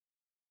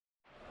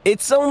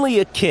It's only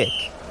a kick,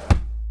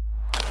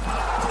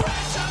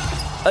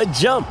 a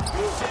jump,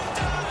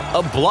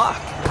 a block.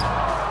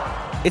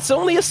 It's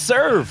only a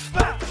serve.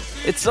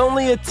 It's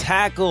only a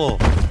tackle,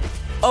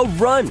 a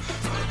run.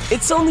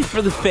 It's only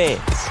for the fans.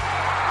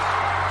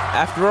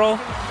 After all,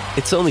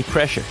 it's only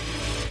pressure.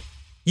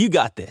 You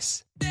got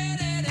this.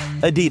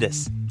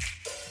 Adidas.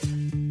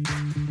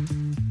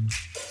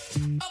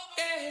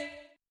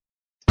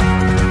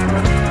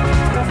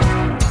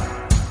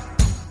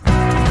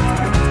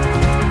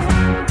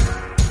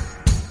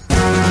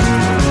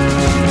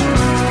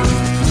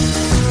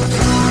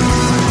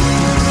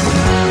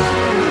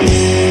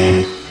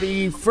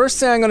 The first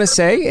thing I'm going to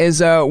say is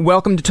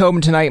welcome to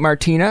Tobin Tonight,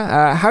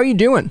 Martina. How are you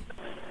doing?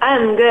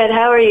 I'm good.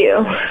 How are you?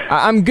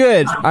 I'm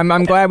good.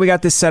 I'm glad we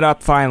got this set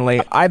up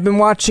finally. I've been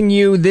watching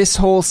you this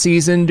whole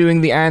season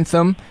doing the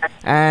anthem,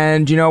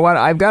 and you know what?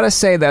 I've got to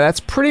say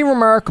that's pretty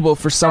remarkable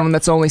for someone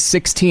that's only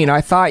 16.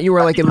 I thought you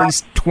were like at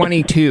least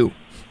 22.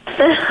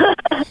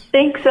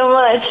 Thanks so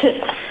much.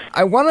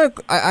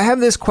 I have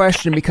this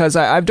question because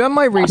I've done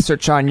my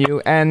research on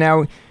you, and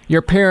now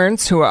your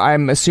parents, who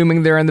I'm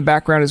assuming they're in the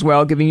background as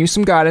well, giving you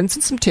some guidance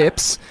and some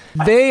tips,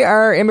 they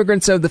are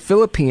immigrants of the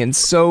Philippines.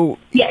 So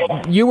Yes.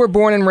 You were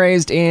born and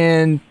raised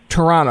in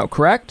Toronto,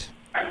 correct?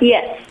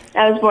 Yes,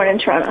 I was born in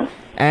Toronto.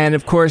 And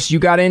of course, you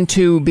got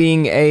into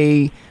being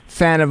a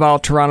fan of all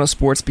Toronto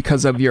sports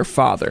because of your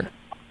father.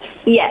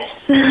 Yes.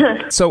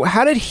 So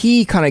how did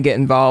he kind of get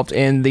involved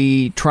in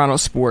the Toronto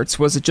sports?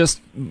 Was it just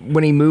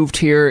when he moved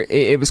here,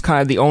 it was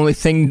kind of the only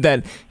thing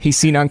that he's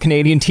seen on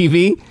Canadian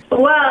TV?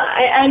 Well,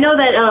 I know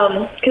that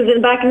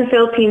because back in the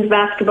Philippines,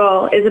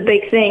 basketball is a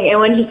big thing. And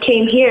when he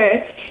came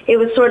here, it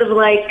was sort of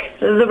like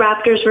the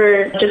Raptors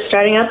were just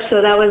starting up,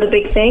 so that was a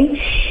big thing.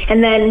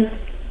 And then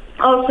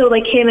also,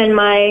 like, him and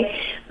my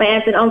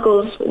aunts and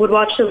uncles would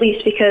watch the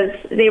Leafs because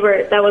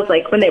that was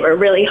like when they were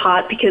really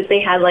hot, because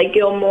they had like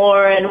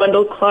Gilmore and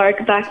Wendell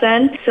Clark back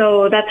then.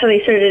 So that's how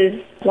they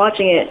started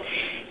watching it.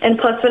 And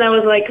plus, when I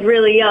was like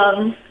really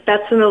young,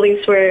 that's when the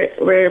Leafs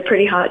were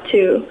pretty hot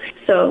too.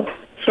 So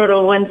sort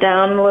of went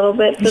down a little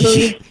bit for the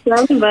Leafs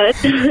then,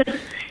 but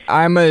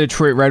I'm a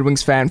Detroit Red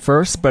Wings fan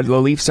first, but the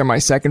Leafs are my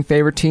second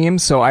favorite team.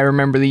 So I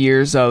remember the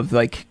years of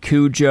like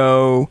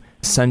Cujo,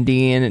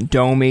 Sundin, and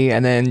Domi,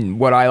 and then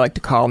what I like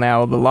to call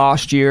now the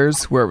lost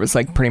years, where it was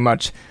like pretty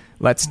much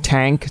let's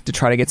tank to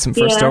try to get some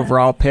first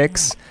overall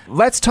picks.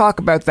 Let's talk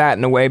about that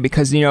in a way,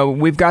 because, you know,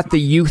 we've got the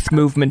youth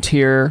movement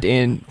here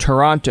in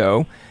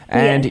Toronto,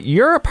 and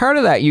you're a part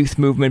of that youth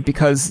movement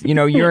because, you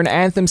know, you're an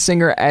anthem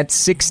singer at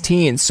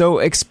 16. So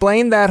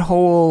explain that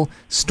whole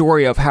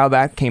story of how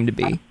that came to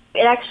be.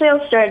 It actually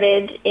all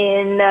started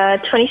in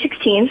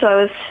 2016, so I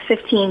was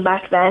 15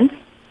 back then.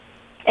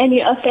 And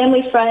a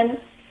family friend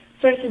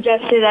sort of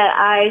suggested that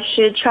I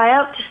should try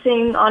out to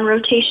sing on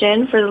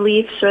rotation for the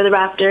Leafs or the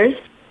Raptors.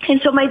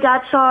 And so my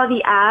dad saw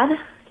the ad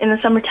in the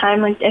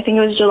summertime, like I think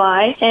it was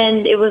July,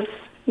 and it was,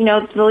 you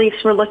know, the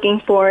Leafs were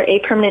looking for a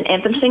permanent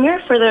anthem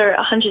singer for their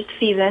 100th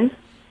season,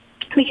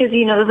 because,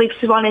 you know, the Leafs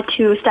wanted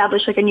to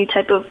establish like a new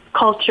type of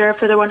culture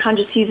for their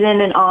 100th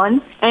season and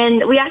on.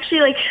 And we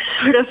actually like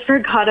sort of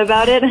forgot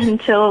about it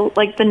until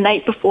like the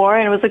night before,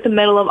 and it was like the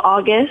middle of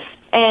August.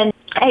 And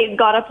I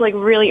got up like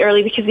really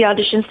early because the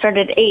audition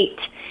started at 8.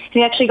 And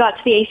we actually got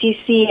to the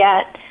ACC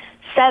at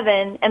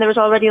 7, and there was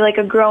already like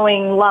a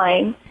growing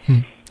line.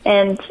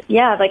 And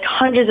yeah, like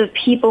hundreds of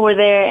people were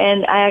there,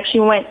 and I actually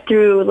went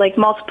through like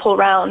multiple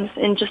rounds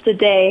in just a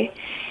day.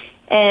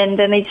 And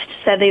then they just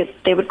said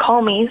they would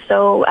call me.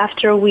 So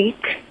after a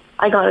week,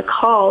 I got a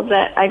call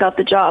that I got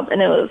the job,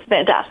 and it was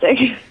fantastic.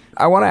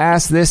 I want to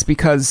ask this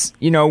because,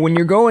 you know, when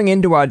you're going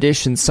into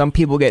auditions, some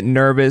people get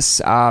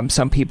nervous,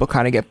 some people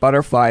kind of get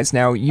butterflies.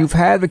 Now, you've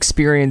had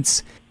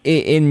experience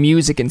in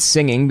music and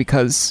singing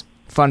because,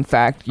 fun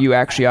fact, you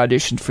actually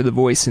auditioned for The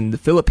Voice in the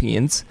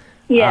Philippines.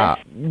 Yeah.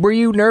 Were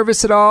you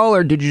nervous at all,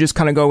 or did you just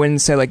kind of go in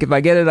and say, like, if I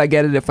get it, I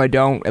get it. If I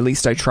don't, at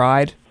least I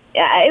tried?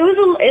 Yeah, it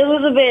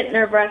was a bit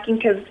nerve-wracking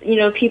because, you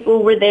know,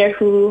 people were there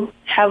who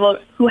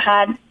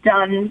had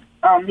done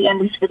the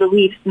endings for the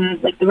Leafs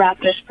and like the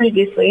Raptors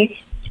previously.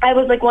 I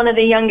was like one of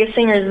the youngest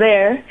singers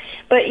there,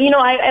 but, you know,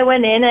 I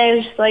went in and I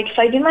was just like, if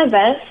I do my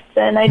best,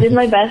 then I did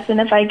my best, and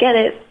if I get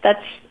it,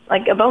 that's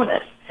like a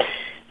bonus.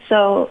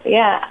 So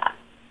yeah,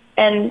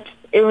 and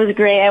it was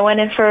great. I went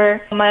in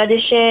for my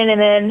audition, and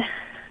then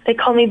they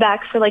called me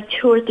back for like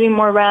 2 or 3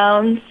 more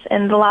rounds,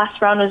 and the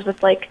last round was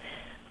with like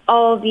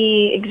all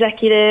the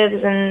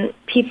executives and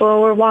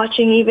people were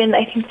watching. Even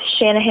I think the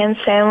Shanahan's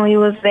family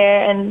was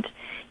there, and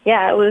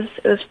yeah, it was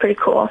pretty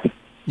cool.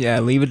 Yeah,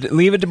 leave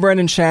it to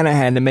Brendan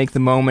Shanahan to make the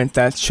moment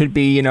that should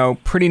be, you know,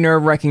 pretty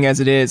nerve-wracking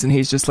as it is, and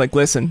he's just like,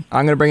 listen,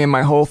 I'm going to bring in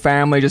my whole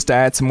family just to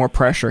add some more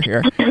pressure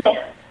here.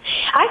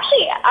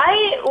 Actually,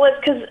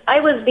 I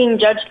was being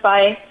judged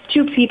by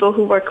 2 people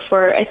who work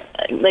for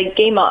like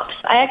game ops.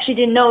 I actually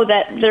didn't know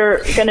that there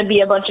are going to be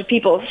a bunch of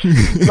people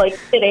like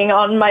sitting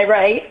on my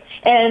right.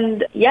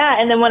 And yeah,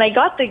 and then when I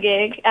got the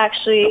gig,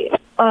 actually,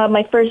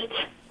 my first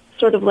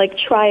sort of like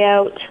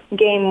tryout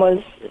game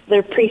was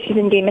their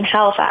preseason game in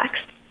Halifax.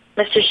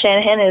 Mr.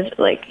 Shanahan is,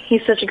 like,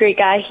 he's such a great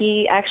guy.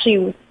 He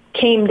actually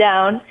came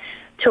down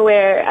to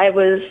where I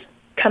was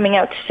coming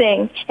out to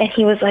sing, and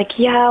he was like,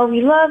 yeah,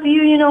 we love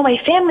you, you know, my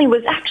family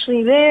was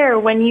actually there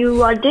when you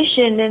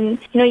auditioned, and,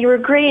 you know, you were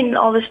great and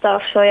all this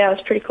stuff. So yeah, it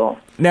was pretty cool.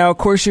 Now, of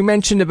course, you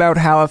mentioned about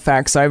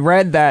Halifax. I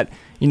read that,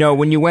 you know,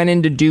 when you went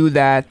in to do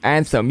that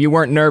anthem, you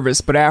weren't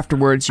nervous, but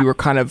afterwards you were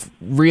kind of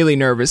really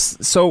nervous.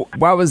 So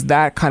what was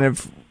that kind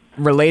of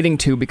relating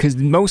to? Because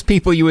most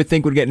people you would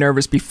think would get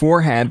nervous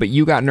beforehand, but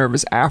you got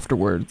nervous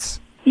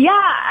afterwards.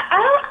 Yeah,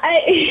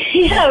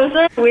 yeah, it was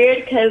sort of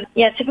weird because,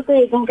 yeah,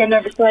 typically I don't get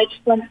nervous, so I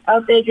just went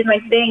out there, did my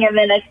thing, and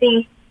then I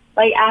think,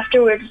 like,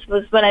 afterwards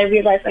was when I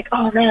realized, like,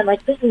 oh, man,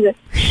 like, this is a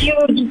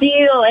huge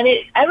deal, and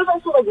I was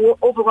also, like,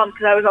 overwhelmed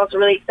because I was also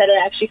really excited.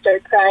 I actually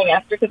started crying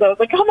after because I was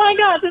like, oh, my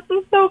God, this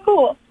is so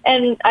cool,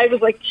 and I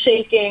was, like,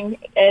 shaking,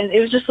 and it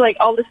was just, like,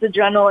 all this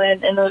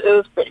adrenaline, and it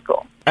was pretty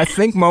cool. I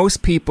think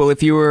most people,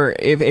 if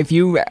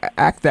you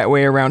act that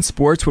way around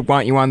sports, would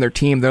want you on their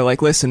team. They're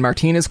like, listen,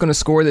 Martina's going to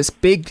score this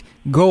big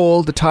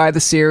goal to tie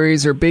the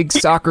series or big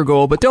soccer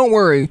goal, but don't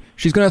worry,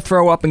 she's going to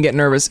throw up and get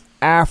nervous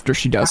after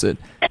she does it,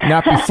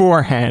 not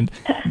beforehand.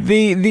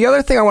 The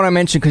other thing I want to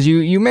mention, because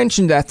you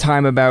mentioned that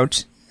time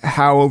about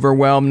how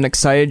overwhelmed and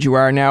excited you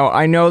are now.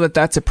 I know that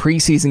that's a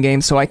preseason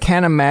game, so I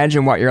can't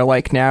imagine what you're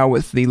like now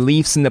with the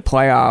Leafs in the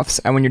playoffs,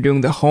 and when you're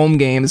doing the home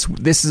games.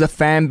 This is a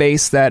fan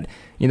base that,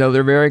 you know,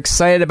 they're very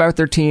excited about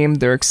their team.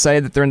 They're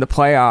excited that they're in the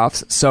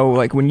playoffs. So,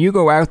 like, when you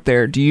go out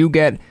there, do you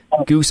get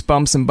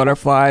goosebumps and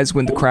butterflies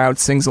when the crowd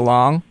sings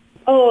along?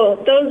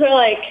 Oh, those are,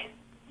 like,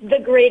 the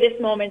greatest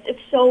moments. It's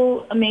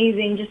so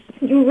amazing. Just,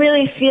 you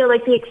really feel,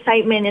 like, the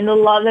excitement and the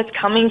love that's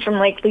coming from,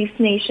 like, Leafs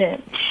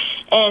Nation.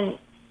 And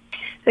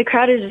the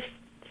crowd is just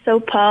so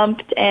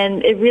pumped,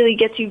 and it really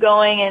gets you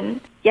going, and,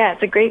 yeah,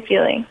 it's a great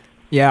feeling.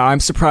 Yeah, I'm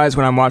surprised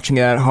when I'm watching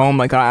it at home.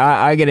 Like,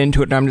 I get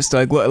into it, and I'm just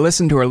like,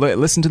 listen to her,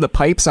 listen to the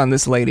pipes on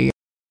this lady.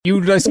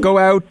 You just go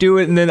out, do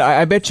it, and then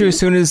I bet you as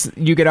soon as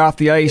you get off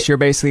the ice, you're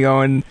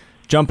basically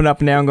jumping up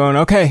and down, going,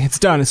 okay, it's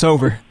done, it's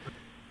over.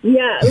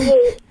 Yeah, well,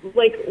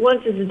 like,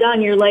 once it's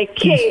done, you're like,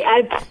 okay,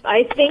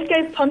 I think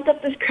I've pumped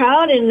up this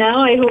crowd, and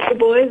now I hope the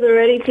boys are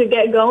ready to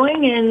get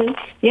going, and,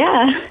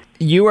 yeah.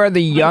 You are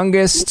the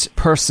youngest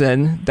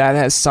person that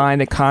has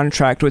signed a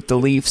contract with the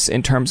Leafs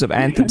in terms of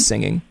anthem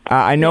singing.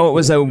 I know it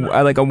was a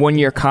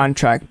 1-year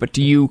contract, but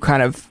do you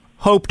kind of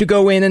hope to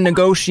go in and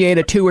negotiate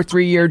a 2 or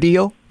 3 year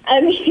deal? I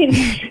mean,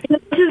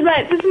 this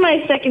is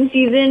my second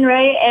season,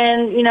 right?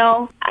 And, you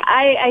know,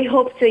 I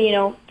hope to, you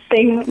know,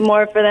 sing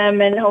more for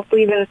them and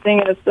hopefully even sing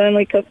at a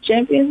Stanley Cup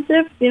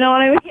championship. You know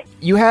what I mean?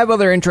 You have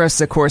other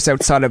interests, of course,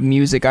 outside of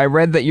music. I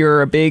read that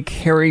you're a big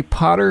Harry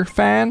Potter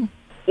fan.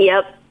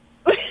 Yep.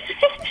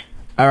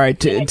 All right,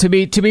 to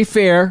be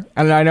fair,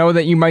 and I know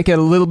that you might get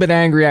a little bit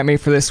angry at me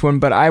for this one,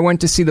 but I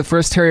went to see the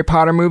first Harry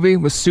Potter movie,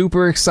 was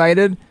super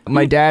excited.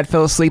 My dad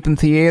fell asleep in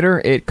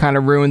theater. It kind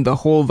of ruined the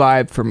whole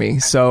vibe for me,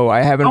 so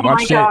I haven't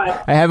watched it.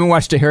 I haven't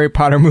watched a Harry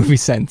Potter movie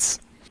since.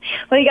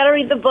 Well, you got to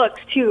read the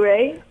books too,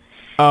 right?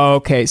 Oh,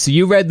 okay, so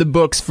you read the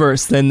books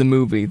first, then the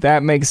movie.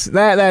 That makes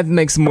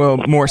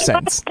more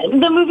sense.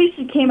 The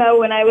movies came out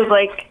when I was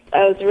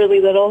really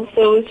little,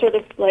 so it was sort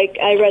of like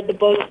I read the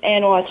books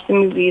and watched the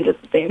movies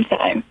at the same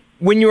time.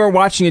 When you were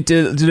watching it,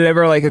 did it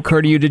ever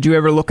occur to you, did you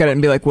ever look at it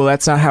and be like, well,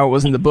 that's not how it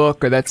was in the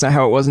book, or that's not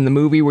how it was in the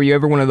movie? Were you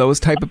ever one of those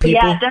type of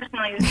people? Yeah,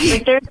 definitely.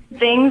 Like, there's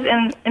things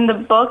in the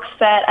books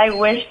that I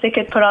wish they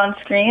could put on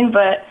screen,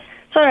 but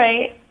it's all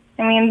right.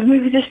 I mean, the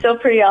movies are still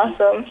pretty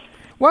awesome.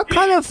 What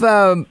kind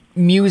of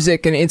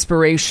music and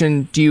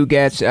inspiration do you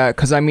get?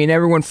 Because, I mean,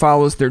 everyone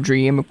follows their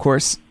dream. Of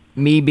course,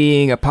 me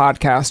being a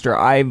podcaster,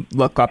 I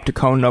look up to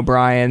Conan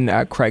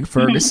O'Brien, Craig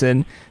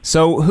Ferguson.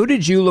 So who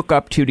did you look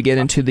up to get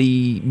into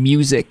the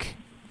music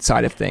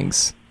side of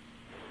things?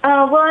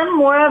 Well, I'm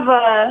more of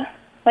I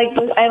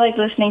like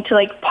listening to,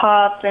 like,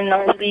 pop and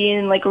R&B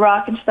and, like,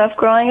 rock and stuff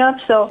growing up.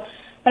 So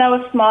when I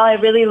was small, I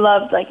really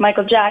loved, like,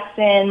 Michael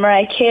Jackson,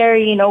 Mariah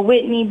Carey, you know,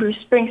 Whitney, Bruce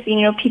Springsteen,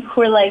 you know, people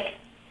who are, like,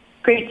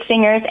 great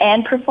singers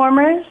and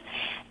performers.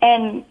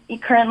 And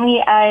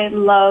currently I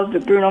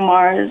love Bruno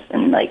Mars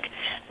and, like,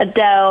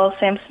 Adele,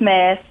 Sam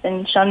Smith,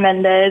 and Shawn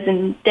Mendes,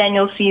 and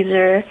Daniel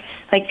Caesar,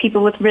 like,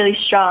 people with really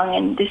strong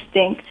and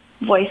distinct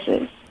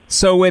voices.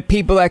 So with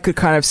people that could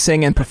kind of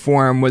sing and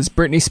perform, was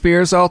Britney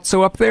Spears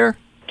also up there?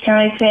 Can't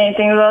really say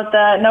anything about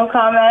that. No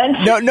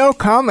comment. No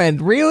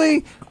comment.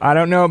 Really? I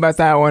don't know about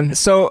that one.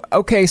 So,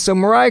 okay, so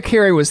Mariah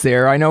Carey was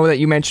there. I know that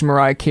you mentioned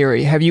Mariah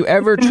Carey. Have you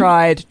ever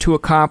tried to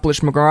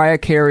accomplish Mariah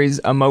Carey's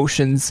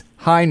emotions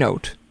high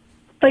note?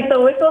 Like the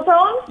whistle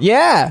tone?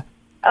 Yeah.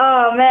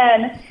 Oh,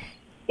 man.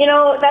 You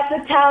know, that's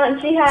a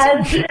talent she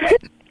has.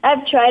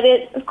 I've tried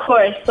it, of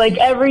course. Like,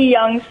 every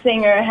young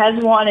singer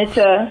has wanted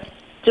to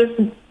just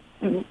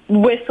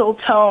whistle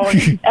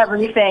tone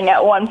everything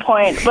at one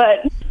point.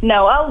 But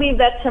no, I'll leave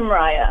that to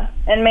Mariah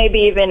and maybe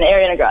even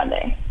Ariana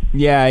Grande.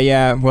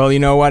 Yeah. Well, you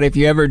know what? If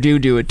you ever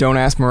do it, don't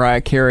ask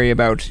Mariah Carey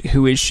about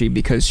who is she,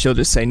 because she'll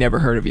just say, never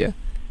heard of you.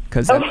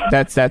 Because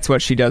that's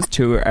what she does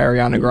to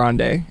Ariana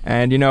Grande.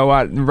 And you know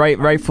what?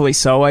 Rightfully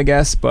so, I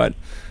guess. But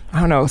I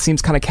don't know, it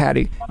seems kind of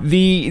catty.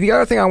 The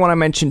other thing I want to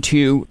mention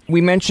too,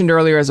 we mentioned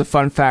earlier as a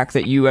fun fact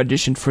that you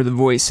auditioned for The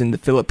Voice in the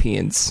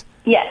Philippines.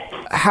 Yes.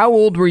 How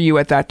old were you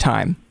at that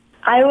time?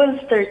 I was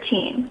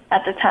 13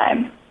 at the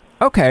time.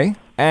 Okay.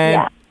 And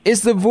Yeah.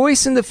 is The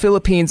Voice in the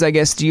Philippines, I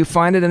guess, do you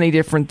find it any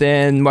different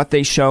than what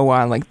they show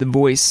on like The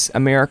Voice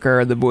America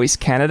or The Voice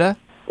Canada?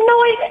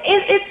 No,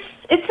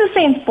 it's the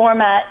same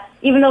format.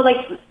 Even though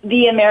like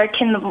the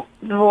American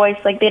Voice,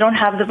 like they don't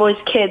have The Voice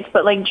Kids,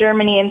 but like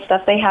Germany and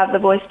stuff, they have The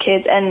Voice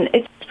Kids, and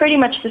it's pretty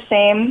much the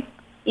same.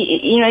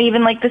 You know,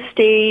 even like the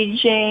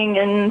staging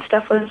and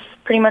stuff was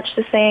pretty much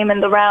the same,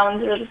 and the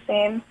rounds are the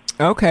same.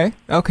 Okay.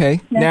 Yeah.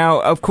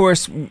 Now, of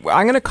course,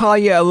 I'm going to call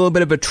you a little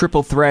bit of a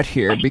triple threat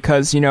here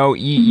because, you know,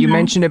 you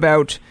mentioned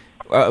about,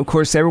 of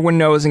course, everyone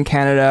knows in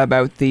Canada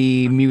about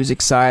the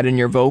music side and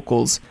your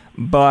vocals,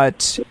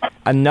 but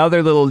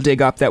another little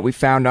dig up that we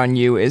found on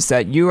you is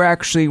that you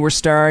actually were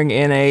starring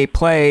in a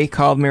play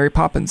called Mary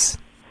Poppins.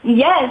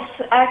 Yes,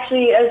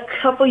 actually, a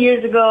couple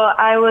years ago,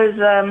 I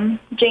was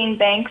Jane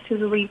Banks,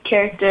 who's the lead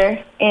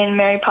character in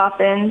Mary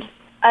Poppins.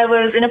 I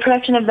was in a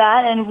production of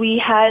that, and we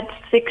had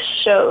 6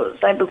 shows,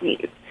 I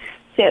believe.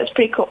 So, yeah, it was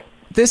pretty cool.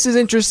 This is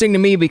interesting to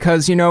me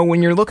because, you know,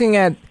 when you're looking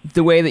at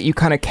the way that you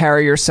kind of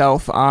carry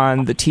yourself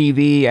on the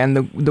TV and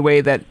the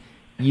way that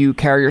you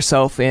carry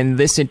yourself in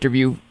this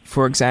interview,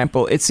 for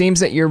example, it seems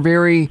that you're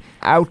very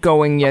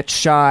outgoing yet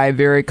shy,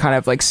 very kind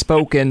of like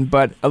spoken,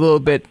 but a little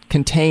bit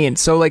contained.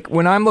 So like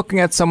when I'm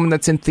looking at someone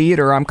that's in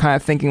theater, I'm kind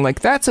of thinking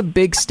like that's a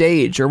big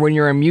stage, or when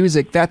you're in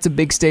music, that's a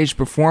big stage to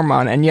perform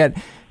on. And yet,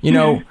 you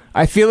know,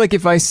 I feel like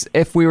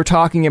if we were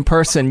talking in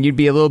person, you'd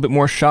be a little bit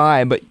more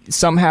shy, but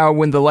somehow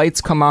when the lights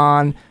come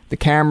on, the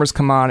cameras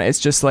come on, it's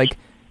just like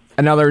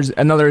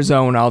another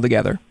zone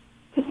altogether.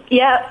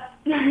 Yeah,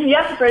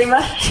 pretty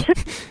much.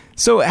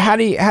 So how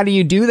do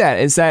you do that?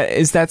 Is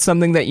that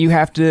something that you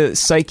have to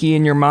psyche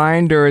in your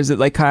mind, or is it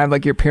like kind of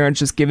like your parents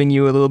just giving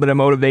you a little bit of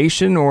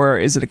motivation, or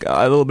is it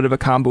a little bit of a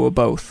combo of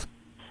both?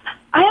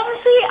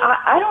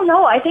 I don't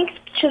know. I think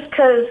just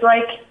because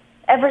like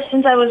ever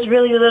since I was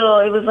really little,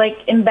 it was like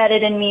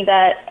embedded in me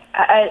that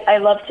I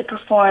love to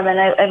perform and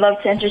I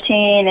love to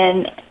entertain,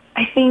 and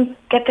I think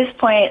at this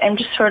point I'm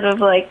just sort of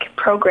like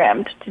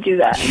programmed to do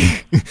that.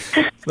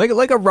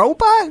 like a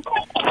robot?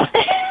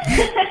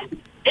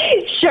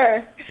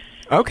 Sure.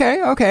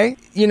 Okay.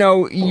 You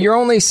know, you're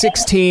only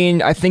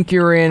 16. I think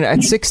you're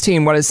at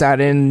 16, what is that,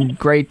 in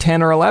grade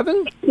 10 or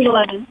 11?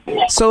 11.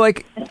 So,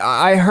 like,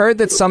 I heard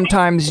that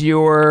sometimes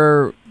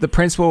the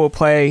principal will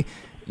play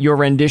your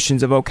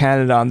renditions of O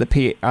Canada on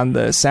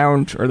the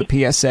sound or the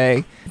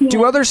PSA. Yeah.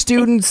 Do other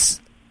students,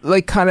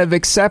 like, kind of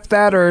accept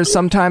that, or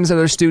sometimes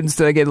other students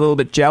that get a little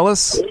bit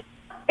jealous?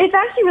 It's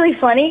actually really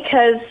funny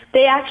because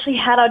they actually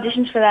had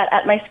auditions for that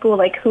at my school.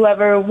 Like,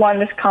 whoever won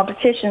this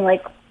competition,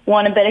 like,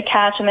 won a bit of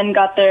cash and then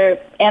got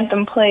their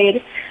anthem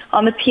played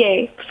on the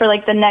PA for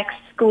like the next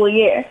school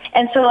year.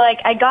 And so like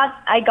I got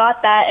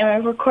that and I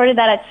recorded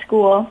that at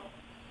school.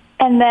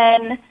 And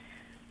then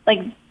like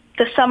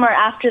the summer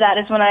after that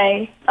is when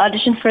I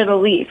auditioned for the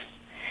Leafs.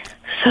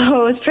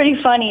 So it was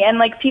pretty funny, and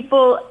like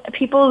people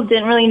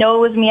didn't really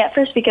know it was me at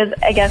first because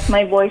I guess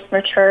my voice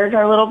matured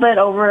a little bit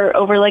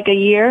over like a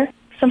year.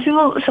 Some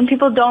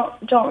people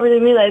don't really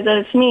realize that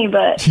it's me,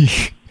 but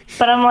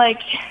I'm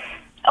like,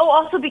 oh,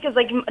 also because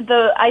like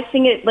I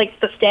sing it like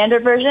the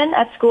standard version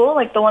at school,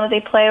 like the one that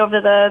they play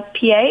over the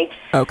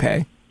PA.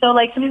 Okay. So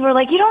like some people are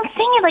like, you don't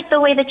sing it like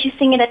the way that you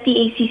sing it at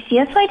the ACC.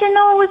 That's why I didn't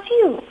know it was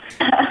you.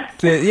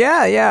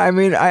 Yeah. I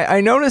mean, I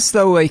noticed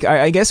though, like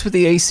I guess with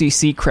the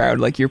ACC crowd,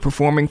 like you're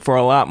performing for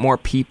a lot more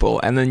people,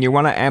 and then you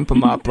want to amp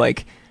them up.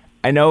 Like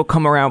I know,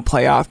 come around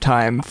playoff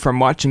time from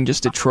watching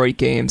just Detroit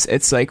games,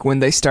 it's like when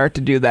they start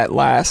to do that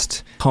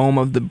last home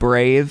of the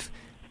brave.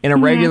 In a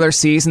regular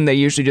season, they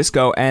usually just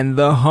go, and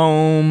the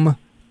home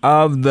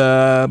of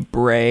the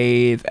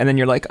brave. And then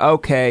you're like,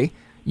 okay,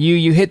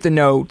 you hit the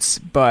notes,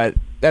 but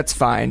that's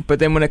fine. But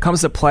then when it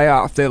comes to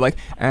playoff, they're like,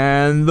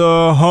 and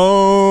the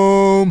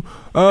home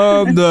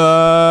of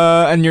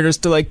the... And you're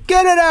just like,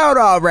 get it out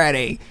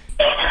already.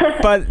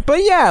 But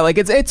yeah, like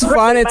it's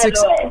fun.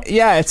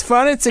 It's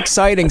fun. It's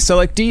exciting. So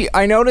like,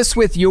 I notice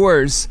with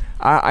yours...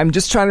 I'm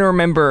just trying to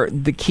remember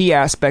the key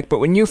aspect, but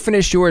when you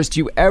finish yours,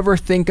 do you ever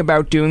think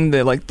about doing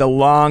the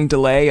long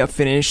delay of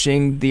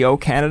finishing the O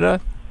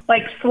Canada?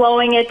 Like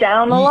slowing it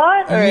down a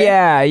lot? Or?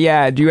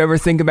 Yeah. Do you ever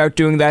think about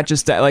doing that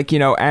just to, like, you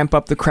know, amp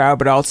up the crowd,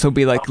 but also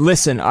be like,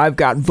 listen, I've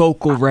got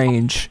vocal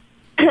range?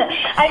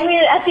 I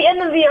mean, at the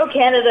end of the O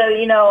Canada,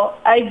 you know,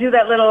 I do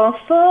that little,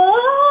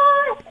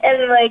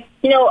 and like,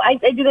 you know, I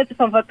do that to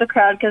pump up the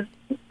crowd because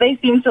they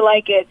seem to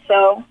like it,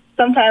 so...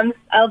 Sometimes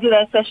I'll do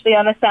that, especially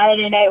on a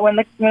Saturday night when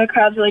the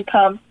crowds really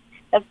come.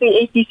 That's the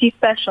ACC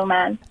special,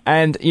 man.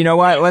 And you know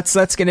what?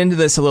 Let's get into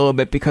this a little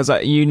bit because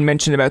you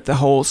mentioned about the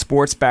whole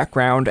sports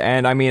background,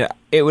 and I mean,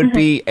 it would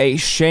be a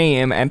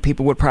shame, and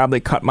people would probably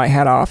cut my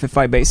head off if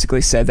I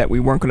basically said that we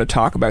weren't going to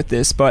talk about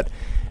this. But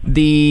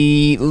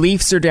the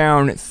Leafs are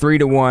down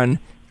 3-1,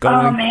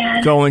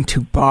 going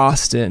to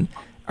Boston.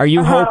 Are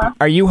you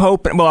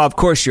hoping? Well, of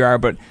course you are,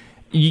 but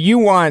you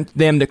want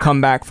them to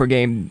come back for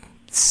Game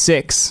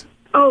 6.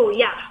 Oh,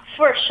 yeah,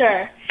 for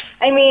sure.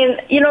 I mean,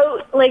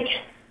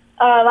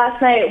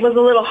 last night was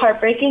a little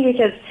heartbreaking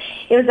because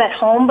it was at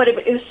home, but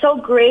it was so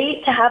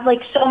great to have,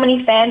 so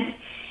many fans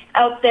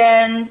out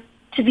there and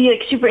to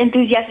be, super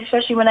enthusiastic,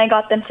 especially when I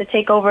got them to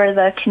take over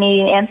the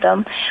Canadian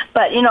anthem.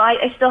 But,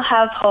 I still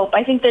have hope.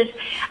 I think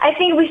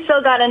we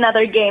still got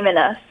another game in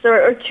us,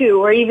 or 2,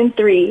 or even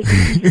 3.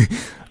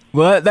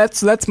 Well,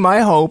 that's my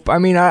hope. I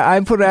mean, I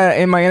put it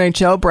in my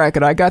NHL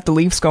bracket. I got the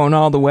Leafs going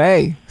all the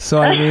way.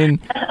 So, I mean,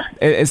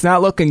 it's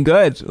not looking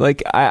good.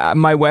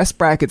 My West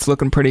bracket's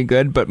looking pretty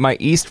good, but my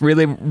East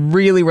really,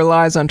 really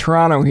relies on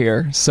Toronto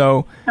here.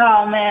 So.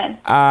 Oh, man.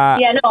 I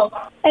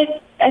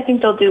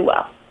think they'll do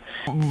well.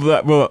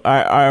 Well,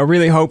 I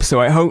really hope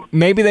so. I hope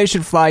maybe they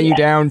should fly you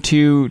down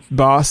to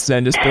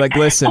Boston. Just be like,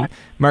 listen,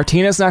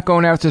 Martina's not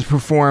going out to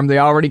perform. They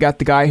already got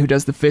the guy who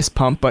does the fist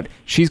pump, but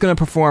she's going to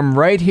perform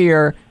right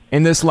here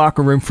in this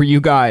locker room for you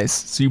guys.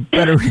 So you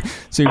better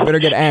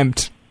get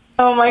amped.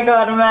 Oh my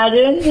God!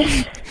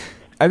 Imagine.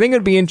 I think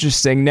it'd be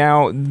interesting.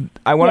 Now,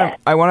 I want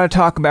to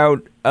talk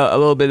about a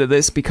little bit of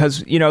this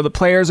because the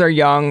players are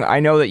young. I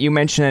know that you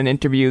mentioned in an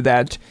interview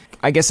that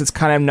I guess it's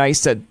kind of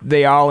nice that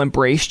they all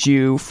embraced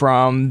you,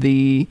 from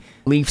the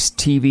Leafs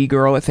TV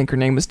girl, I think her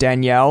name was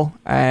Danielle,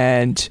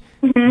 and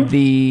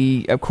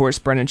of course,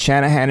 Brendan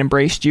Shanahan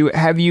embraced you.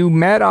 Have you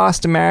met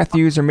Austin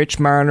Matthews or Mitch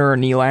Marner or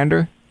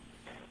Nylander?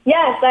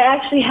 Yes, I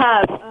actually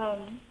have.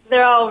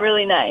 They're all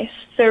really nice.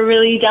 They're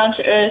really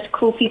down-to-earth,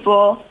 cool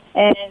people,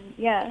 and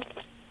yeah.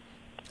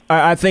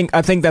 I think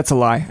that's a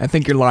lie. I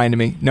think you're lying to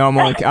me. No,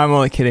 I'm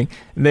only kidding.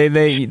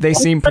 They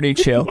seem pretty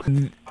chill.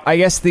 I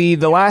guess the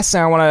last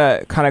thing I want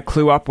to kind of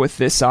clue up with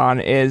this on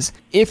is,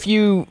 if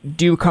you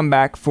do come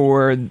back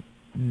for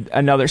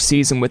another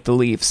season with the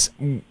Leafs,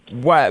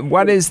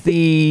 what is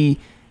the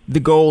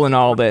goal in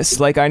all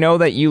this? I know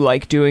that you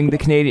like doing the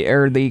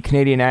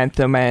Canadian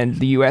anthem and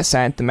the U.S.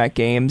 anthem at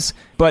games,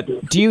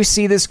 but do you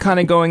see this kind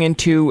of going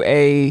into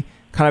a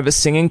kind of a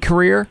singing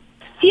career?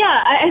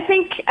 Yeah, I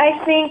think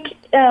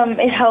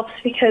it helps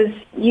because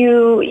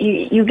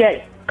you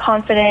get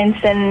confidence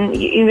and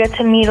you get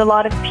to meet a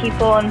lot of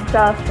people and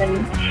stuff,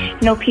 and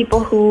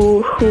people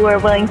who are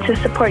willing to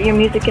support your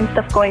music and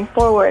stuff going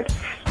forward.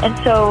 And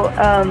so,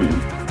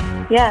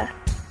 yeah.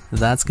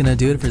 That's going to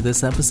do it for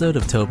this episode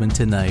of Tobin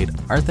Tonight.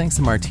 Our thanks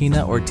to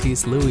Martina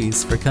Ortiz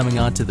Luis for coming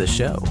on to the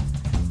show.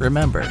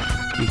 Remember,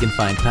 you can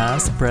find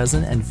past,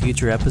 present, and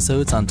future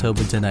episodes on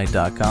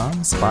TobinTonight.com,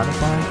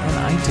 Spotify,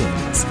 and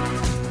iTunes.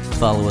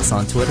 Follow us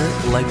on Twitter,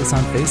 like us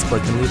on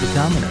Facebook, and leave a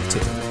comment or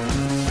two.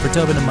 For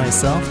Tobin and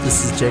myself,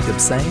 this is Jacob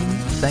saying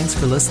thanks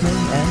for listening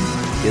and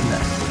good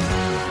night.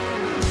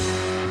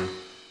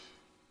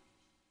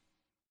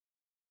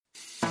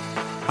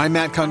 I'm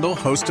Matt Kundle,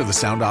 host of the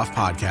Sound Off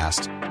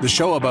Podcast, the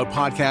show about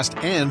podcast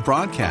and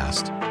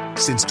broadcast.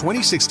 Since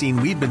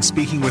 2016, we've been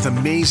speaking with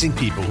amazing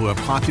people who have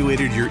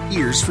populated your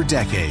ears for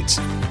decades.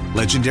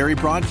 Legendary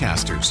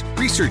broadcasters,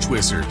 research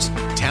wizards,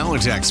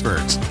 talent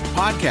experts,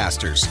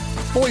 podcasters,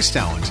 voice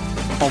talent.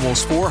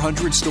 Almost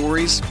 400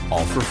 stories,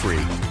 all for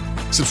free.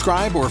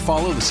 Subscribe or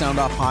follow the Sound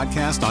Off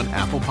Podcast on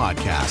Apple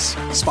Podcasts,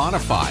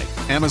 Spotify,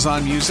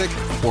 Amazon Music,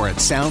 or at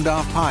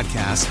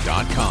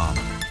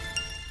soundoffpodcast.com.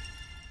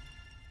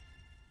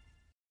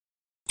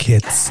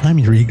 Kids, I'm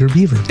your eager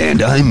beaver.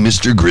 And I'm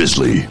Mr.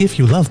 Grizzly. If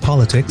you love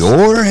politics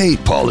or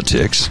hate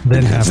politics,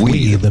 then have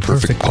we the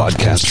perfect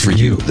podcast for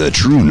you. The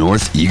True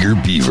North Eager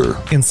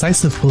Beaver.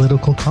 Incisive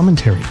political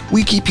commentary.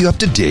 We keep you up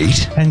to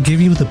date and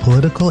give you the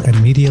political and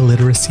media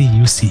literacy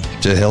you seek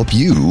to help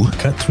you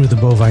cut through the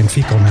bovine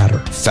fecal matter.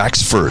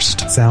 Facts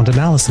first. Sound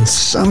analysis.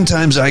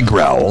 Sometimes I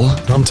growl.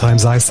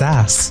 Sometimes I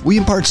sass. We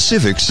impart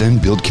civics and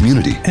build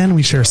community. And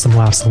we share some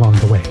laughs along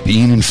the way.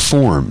 Being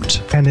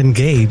informed and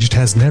engaged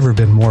has never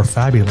been more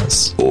fabulous.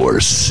 Or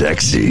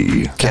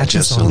sexy. Catch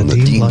us on the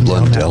Dean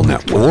Blundell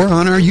Network. Or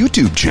on our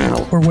YouTube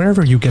channel. Or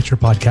wherever you get your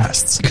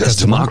podcasts. Because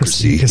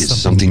democracy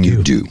is something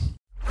you do.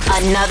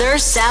 Another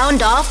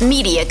Sound Off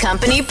Media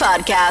Company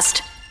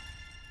podcast.